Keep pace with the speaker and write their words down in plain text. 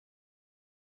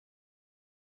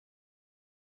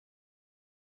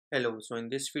Hello, so in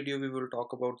this video we will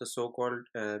talk about the so-called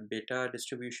beta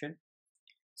distribution.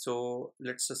 So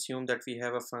let's assume that we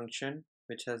have a function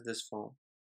which has this form.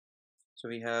 So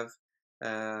we have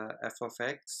f of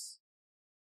x,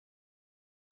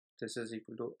 this is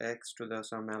equal to x to the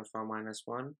sum alpha minus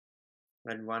 1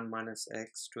 and 1 minus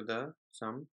x to the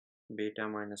sum beta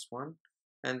minus 1,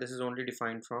 and this is only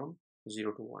defined from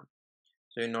 0 to 1.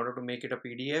 So in order to make it a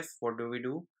PDF, what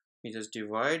do? We just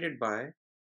divide it by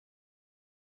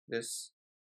this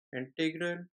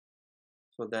integral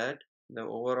so that the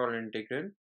overall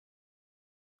integral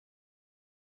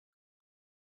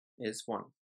is 1.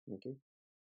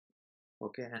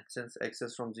 Okay, and since x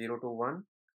is from 0 to 1,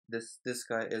 this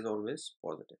guy is always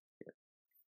positive here.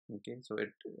 Okay, so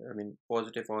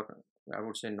positive, or I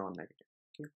would say non-negative.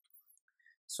 Okay,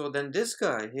 so then this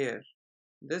guy here,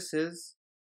 this is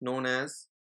known as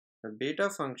the beta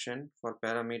function for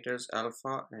parameters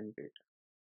alpha and beta,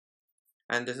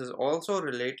 and this is also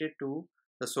related to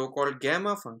the so-called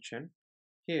gamma function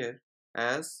here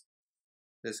as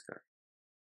this guy.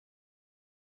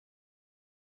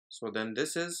 So then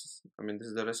this is, this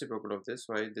is the reciprocal of this,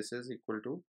 why this is equal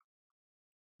to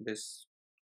this.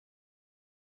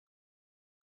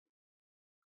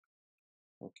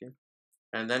 Okay,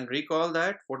 and then recall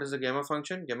that what is the gamma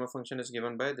function? Gamma function is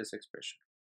given by this expression.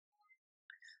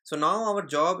 So now our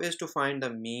job is to find the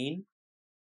mean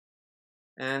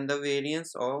and the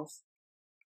variance of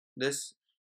this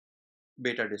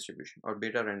beta distribution or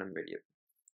beta random variable.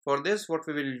 For this, what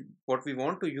we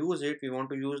want to use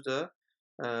the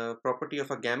property of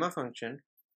a gamma function,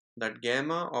 that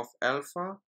gamma of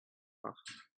alpha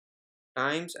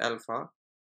times alpha.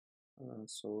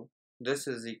 So this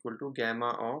is equal to gamma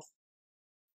of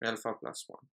alpha plus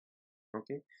 1.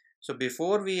 Okay, so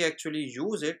before we actually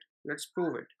use it, let's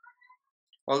prove it.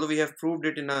 Although we have proved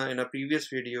it in a previous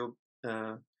video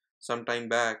some time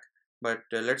back, but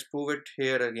let's prove it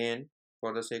here again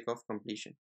for the sake of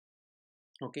completion.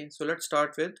 Okay, so let's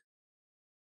start with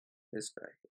this guy.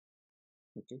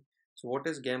 Okay, so what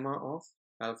is gamma of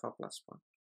alpha plus 1?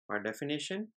 By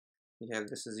definition, we have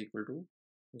this is equal to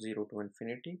 0 to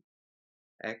infinity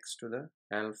x to the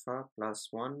alpha plus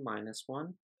 1 minus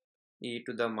 1 e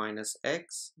to the minus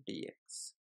x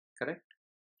dx. Correct?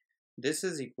 This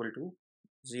is equal to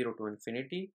 0 to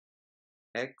infinity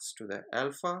x to the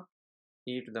alpha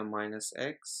e to the minus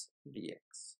x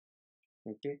dx.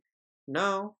 Okay,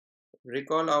 now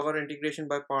recall our integration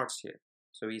by parts here.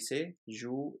 So we say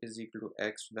u is equal to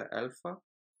x to the alpha,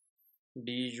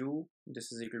 du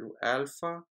this is equal to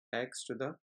alpha x to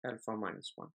the alpha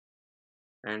minus 1,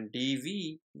 and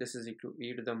dv this is equal to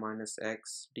e to the minus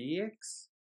x dx,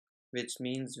 which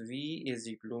means v is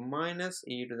equal to minus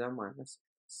e to the minus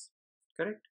x.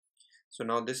 Correct? So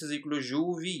now this is equal to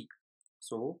uv.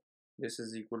 So this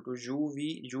is equal to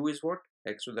uv. U is what?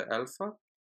 X to the alpha.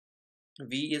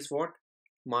 V is what?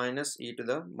 Minus e to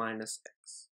the minus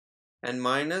x, and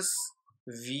minus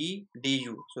v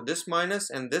du. So this minus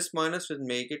and this minus will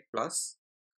make it plus.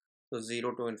 So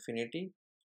 0 to infinity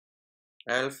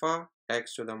alpha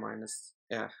x to the minus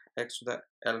x to the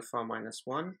alpha minus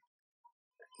 1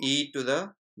 e to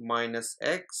the minus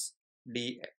x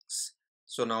dx.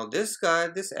 So now this guy,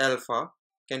 this alpha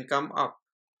can come up,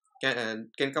 can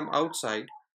come outside,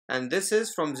 and this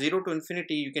is from 0 to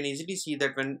infinity. You can easily see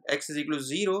that when x is equal to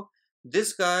 0,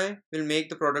 this guy will make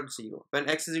the product 0. When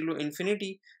x is equal to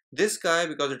infinity, this guy,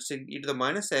 because it's e to the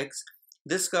minus x,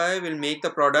 this guy will make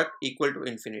the product equal to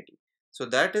infinity. So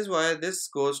that is why this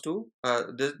goes to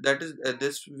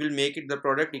this will make it the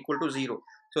product equal to 0.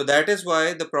 So that is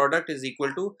why the product is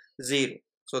equal to 0.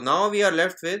 So now we are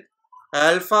left with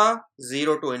alpha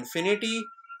 0 to infinity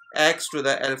x to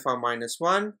the alpha minus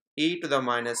 1 e to the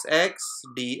minus x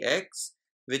dx,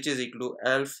 which is equal to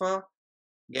alpha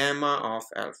gamma of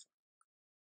alpha.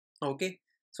 Okay,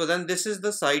 so then this is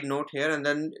the side note here, and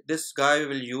then this guy we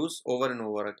will use over and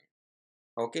over again.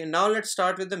 Okay, now let's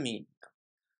start with the mean.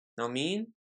 Now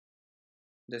mean,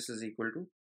 this is equal to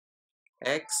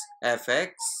x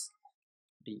fx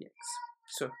dx,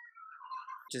 so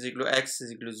which is equal to x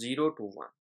is equal to 0 to 1.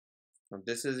 Now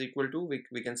this is equal to,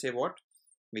 we can say what?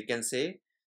 We can say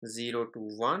 0 to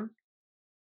 1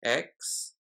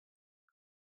 x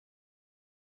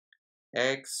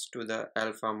to the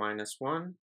alpha minus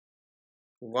 1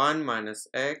 minus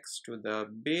x to the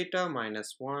beta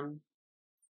minus 1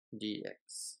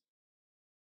 dx,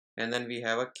 and then we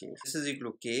have a k. This is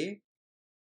equal to k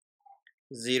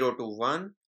 0 to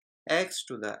 1 x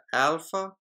to the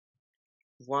alpha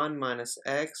 1 minus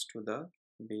x to the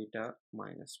beta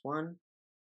minus 1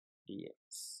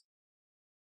 dx.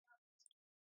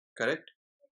 Correct?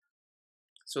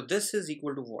 So this is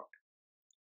equal to what?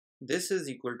 this is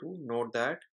equal to, note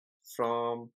that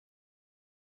from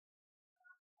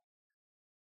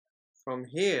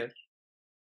here,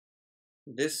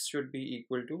 this should be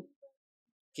equal to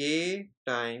k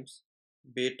times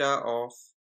beta of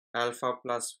alpha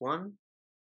plus 1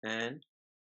 and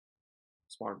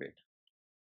small beta.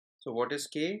 So what is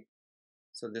k?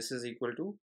 So this is equal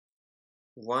to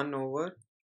 1 over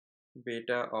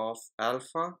beta of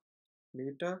alpha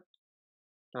beta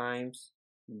times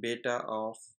beta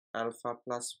of alpha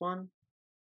plus 1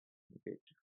 beta.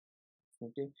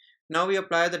 Okay, now we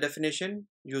apply the definition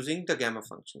using the gamma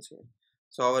functions here.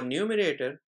 So our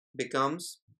numerator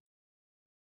becomes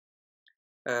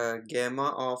gamma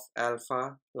of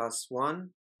alpha plus 1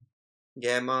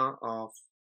 gamma of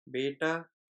beta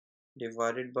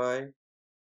divided by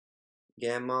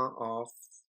gamma of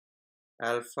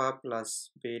alpha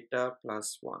plus beta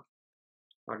plus 1,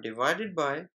 or divided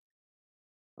by,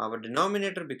 our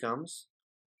denominator becomes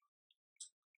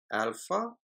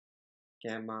alpha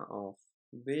gamma of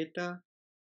beta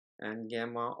and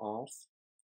gamma of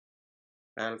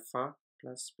alpha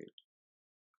plus beta.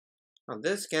 Now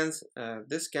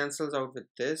this cancels out with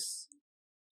this,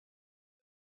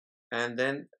 and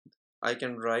then I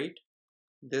can write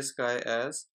this guy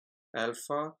as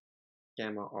alpha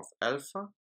gamma of alpha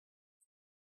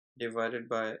divided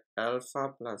by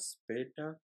alpha plus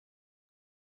beta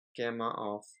gamma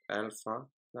of alpha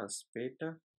plus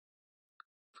beta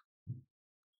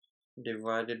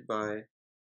divided by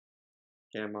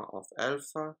gamma of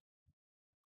alpha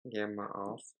gamma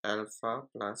of alpha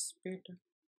plus beta.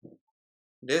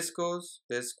 This goes,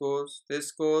 this goes,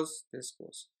 this goes, this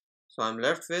goes. So I'm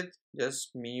left with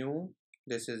just mu.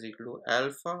 This is equal to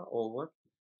alpha over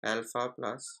alpha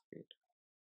plus beta.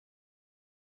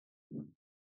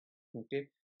 Okay,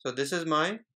 so this is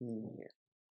my mu here.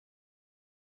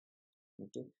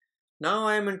 Okay, now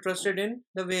I am interested in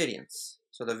the variance.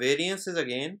 So the variance is,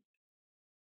 again,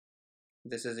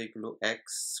 this is equal to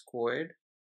x squared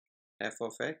f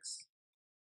of x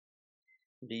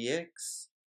dx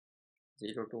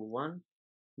 0 to 1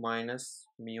 minus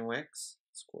mu x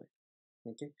squared.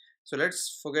 Okay, so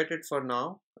let's forget it for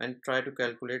now and try to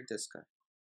calculate this guy.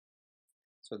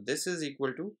 So this is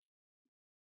equal to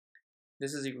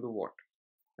what?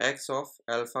 X of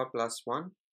alpha plus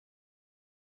 1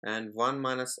 and 1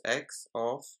 minus x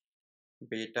of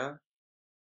beta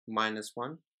minus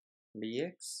 1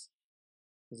 dx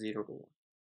 0 to 1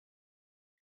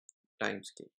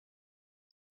 times k.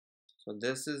 So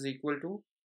this is equal to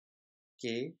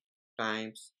k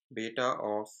times beta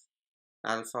of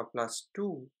alpha plus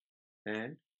 2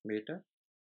 and beta,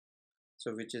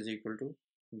 so which is equal to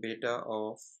beta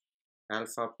of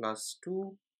alpha plus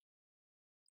 2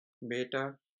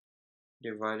 beta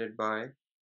divided by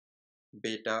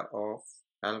beta of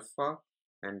alpha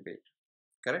and beta.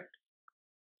 Correct?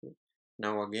 Okay.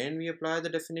 Now again we apply the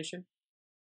definition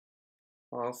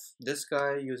of this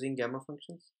guy using gamma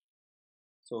functions.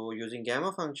 So using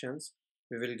gamma functions,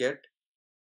 we will get,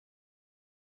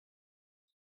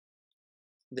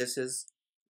 this is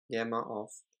gamma of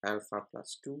alpha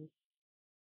plus 2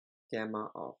 gamma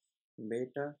of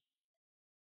beta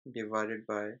divided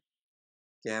by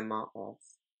gamma of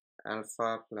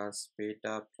alpha plus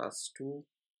beta plus 2,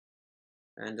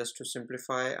 and just to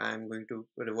simplify, I am going to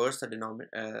reverse the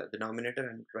denominator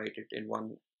and write it in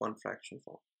one fraction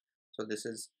form. So this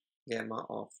is gamma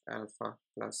of alpha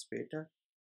plus beta,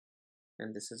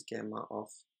 and this is gamma of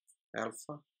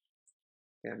alpha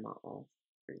gamma of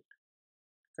beta.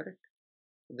 Correct?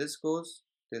 This goes,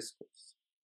 this goes.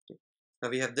 Okay. Now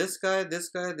we have this guy, this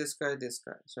guy, this guy, this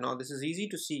guy. So now this is easy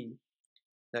to see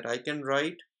that I can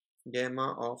write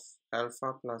gamma of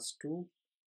alpha plus 2,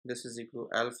 this is equal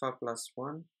to alpha plus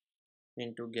 1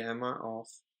 into gamma of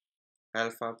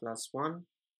alpha plus 1,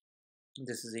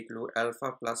 this is equal to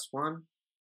alpha plus 1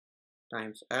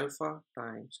 times alpha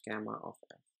times gamma of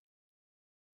alpha,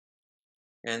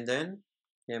 and then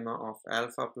gamma of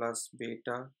alpha plus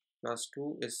beta plus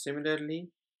 2 is similarly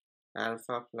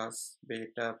alpha plus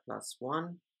beta plus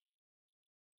 1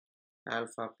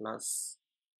 alpha plus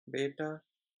beta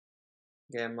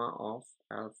gamma of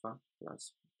alpha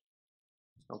plus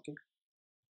beta. Okay,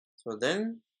 so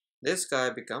then this guy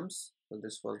becomes, so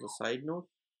this was the side note,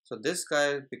 so this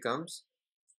guy becomes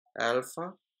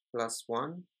alpha plus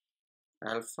 1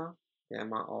 alpha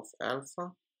gamma of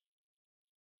alpha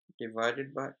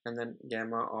divided by, and then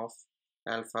gamma of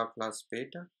alpha plus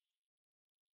beta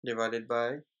divided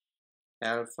by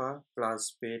alpha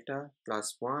plus beta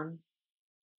plus 1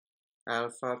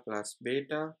 alpha plus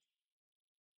beta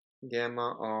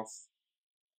gamma of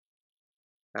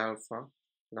alpha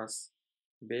plus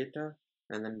beta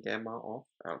and then gamma of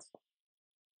alpha.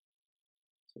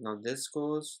 So now this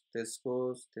goes, this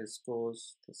goes, this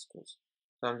goes, this goes.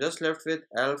 So I'm just left with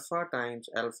alpha times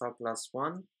alpha plus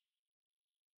 1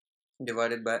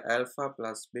 divided by alpha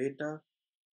plus beta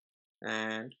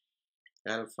and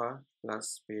alpha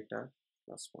plus beta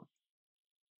plus 1.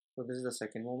 So this is the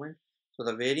second moment. So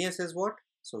the variance is what?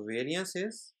 So variance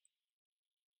is,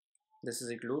 this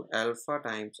is equal to alpha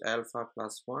times alpha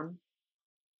plus 1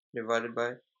 divided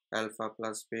by alpha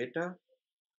plus beta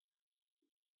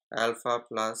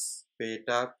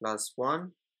plus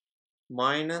 1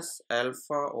 minus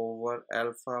alpha over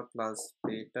alpha plus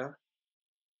beta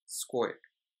squared.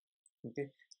 Okay,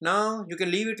 now you can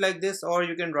leave it like this, or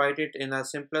you can write it in a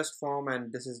simplest form,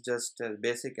 and this is just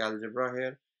basic algebra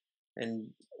here,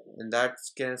 and in that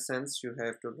sense you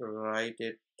have to write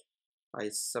it, I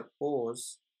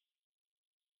suppose,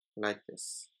 like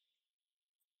this.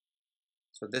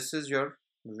 So this is your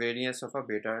variance of a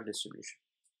beta distribution.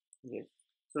 Okay,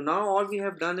 so now all we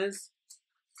have done is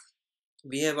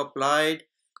we have applied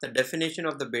the definition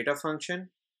of the beta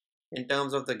function in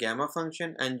terms of the gamma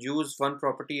function and use one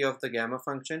property of the gamma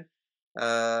function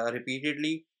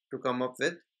repeatedly to come up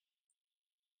with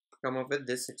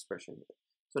this expression.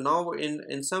 So now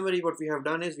in summary, what we have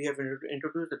done is we have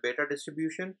introduced the beta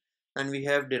distribution, and we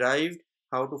have derived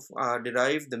how to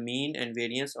derive the mean and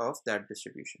variance of that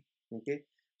distribution. Okay,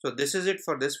 so this is it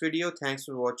for this video. Thanks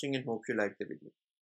for watching and hope you like the video.